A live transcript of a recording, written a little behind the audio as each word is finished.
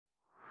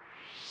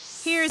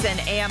Here's an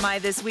AMI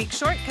This Week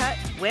shortcut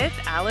with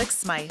Alex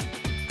Smythe.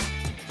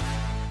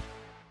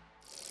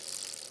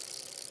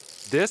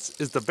 This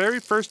is the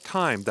very first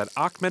time that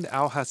Ahmed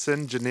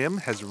Al-Hassan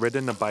Janim has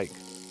ridden a bike.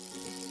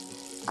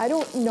 I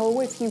don't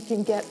know if you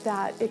can get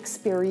that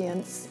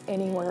experience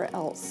anywhere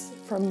else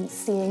from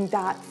seeing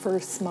that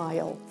first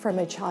smile from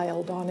a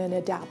child on an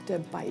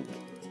adaptive bike.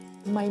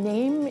 My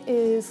name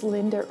is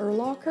Linda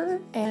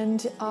Erlocker,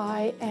 and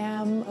I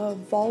am a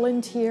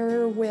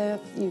volunteer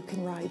with You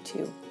Can Ride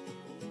Too.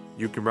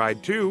 You Can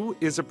Ride Too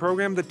is a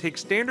program that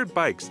takes standard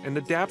bikes and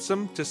adapts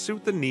them to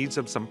suit the needs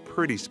of some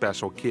pretty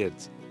special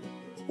kids.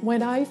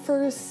 When I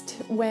first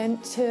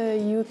went to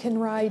You Can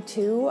Ride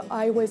Too,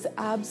 I was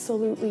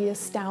absolutely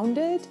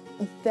astounded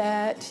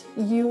that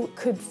you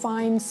could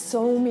find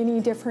so many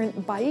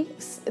different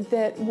bikes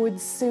that would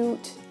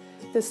suit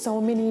the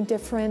so many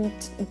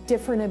different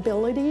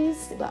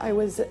abilities. I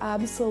was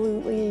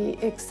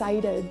absolutely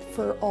excited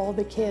for all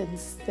the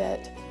kids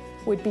that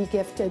would be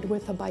gifted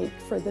with a bike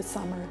for the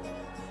summer.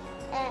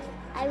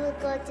 I will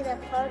go to the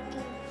park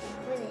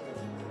with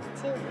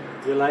it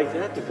too. You like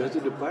that, to go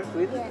to the park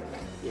with it?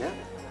 Yeah. Yeah?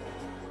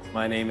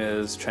 My name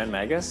is Trent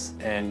Magus,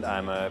 and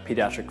I'm a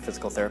pediatric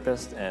physical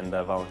therapist and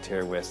a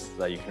volunteer with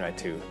You Can Ride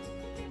Too.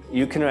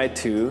 You Can Ride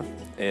Too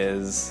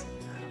is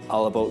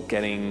all about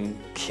getting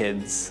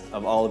kids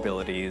of all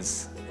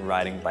abilities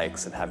riding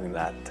bikes and having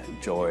that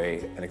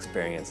joy and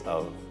experience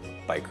of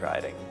bike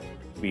riding.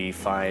 We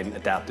find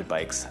adapted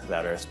bikes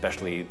that are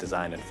specially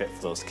designed and fit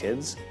for those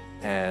kids,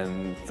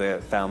 and the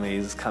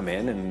families come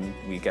in and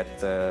we get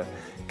the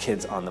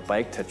kids on the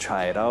bike to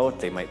try it out.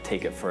 They might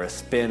take it for a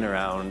spin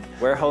around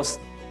warehouse.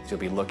 You'll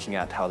be looking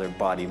at how their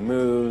body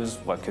moves,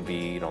 what could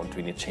be, do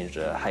we need to change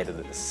the height of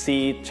the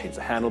seat, change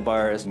the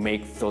handlebars,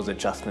 make those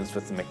adjustments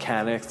with the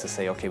mechanics to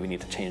say, okay, we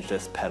need to change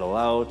this pedal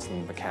out,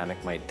 and the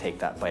mechanic might take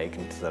that bike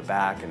into the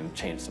back and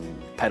change some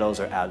pedals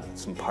or add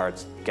some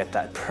parts, get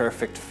that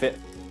perfect fit.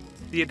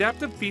 The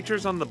adaptive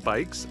features on the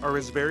bikes are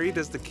as varied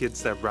as the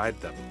kids that ride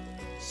them.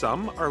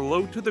 Some are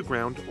low to the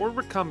ground or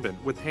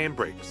recumbent with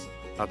handbrakes.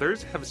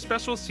 Others have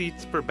special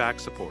seats for back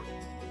support.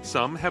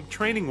 Some have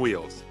training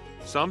wheels.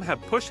 Some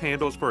have push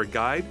handles for a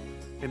guide,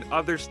 and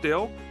others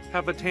still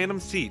have a tandem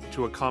seat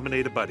to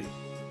accommodate a buddy.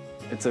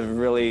 It's a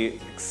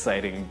really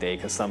exciting day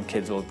because some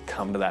kids will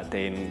come to that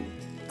day and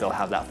they'll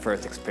have that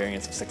first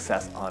experience of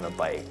success on a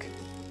bike.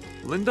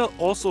 Linda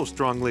also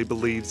strongly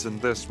believes in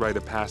this rite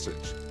of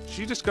passage.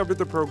 She discovered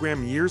the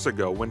program years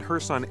ago when her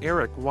son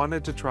Eric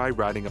wanted to try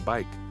riding a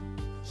bike.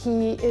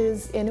 He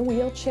is in a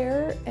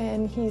wheelchair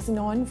and he's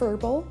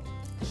nonverbal.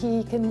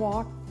 He can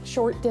walk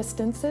short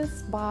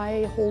distances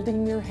by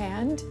holding your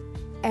hand.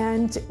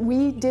 And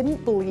we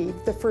didn't believe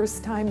the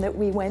first time that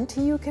we went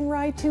to You Can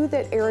Ride Too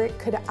that Eric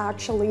could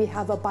actually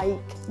have a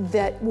bike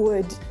that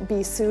would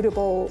be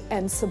suitable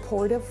and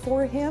supportive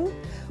for him.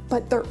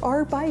 But there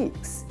are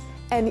bikes.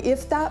 And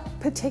if that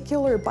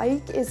particular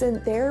bike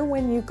isn't there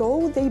when you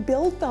go, they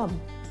build them.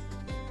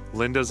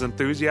 Linda's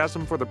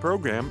enthusiasm for the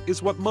program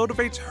is what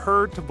motivates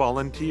her to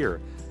volunteer,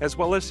 as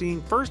well as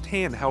seeing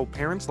firsthand how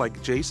parents like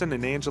Jason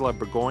and Angela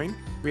Burgoyne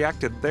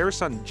reacted to their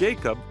son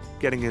Jacob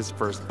getting his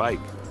first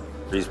bike.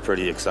 He's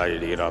pretty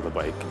excited to get on the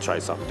bike and try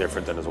something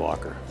different than his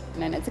walker.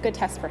 And it's a good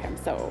test for him,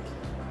 so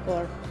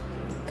we're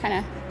kind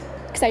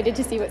of excited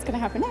to see what's going to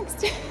happen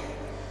next.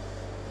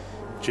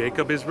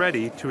 Jacob is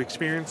ready to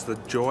experience the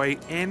joy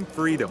and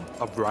freedom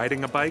of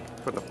riding a bike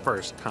for the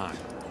first time.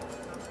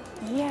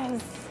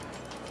 Yes.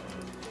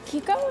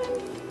 Keep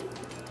going.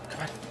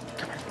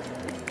 Come on.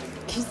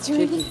 He's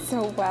doing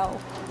so well.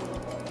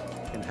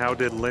 And how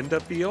did Linda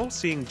feel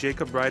seeing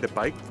Jacob ride a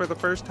bike for the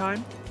first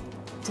time?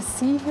 To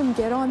see him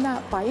get on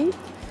that bike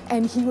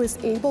and he was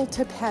able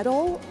to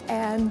pedal,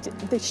 and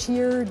the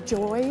sheer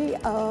joy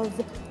of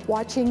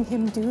watching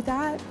him do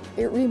that,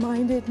 it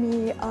reminded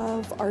me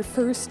of our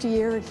first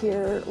year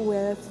here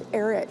with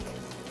Eric.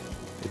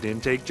 It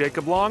didn't take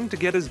Jacob long to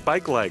get his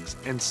bike legs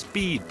and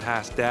speed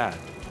past Dad.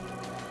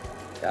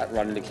 Got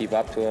running to keep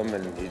up to him,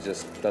 and he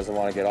just doesn't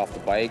want to get off the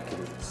bike,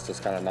 and it's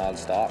just kind of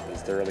non-stop.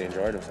 He's thoroughly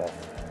enjoyed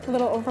himself. A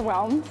little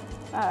overwhelmed,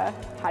 had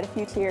a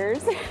few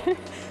tears,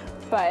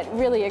 but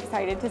really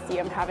excited to see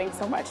him having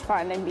so much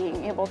fun and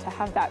being able to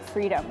have that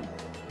freedom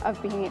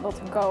of being able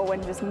to go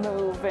and just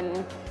move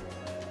and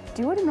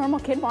do what a normal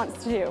kid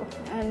wants to do.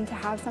 And to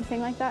have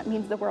something like that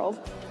means the world.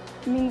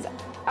 It means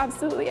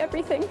absolutely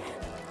everything. Look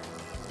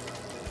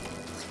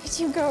at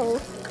you go.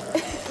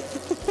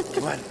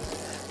 Come on.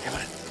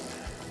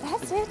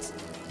 That's it.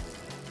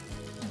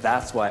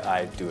 That's why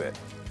I do it,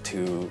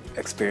 to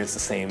experience the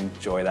same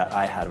joy that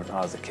I had when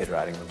I was a kid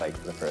riding the bike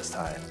for the first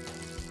time.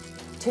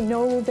 To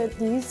know that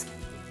these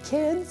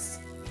kids,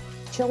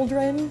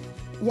 children,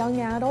 young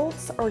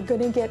adults are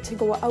going to get to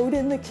go out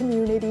in the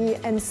community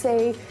and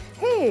say,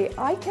 hey,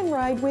 I can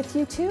ride with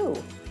you too.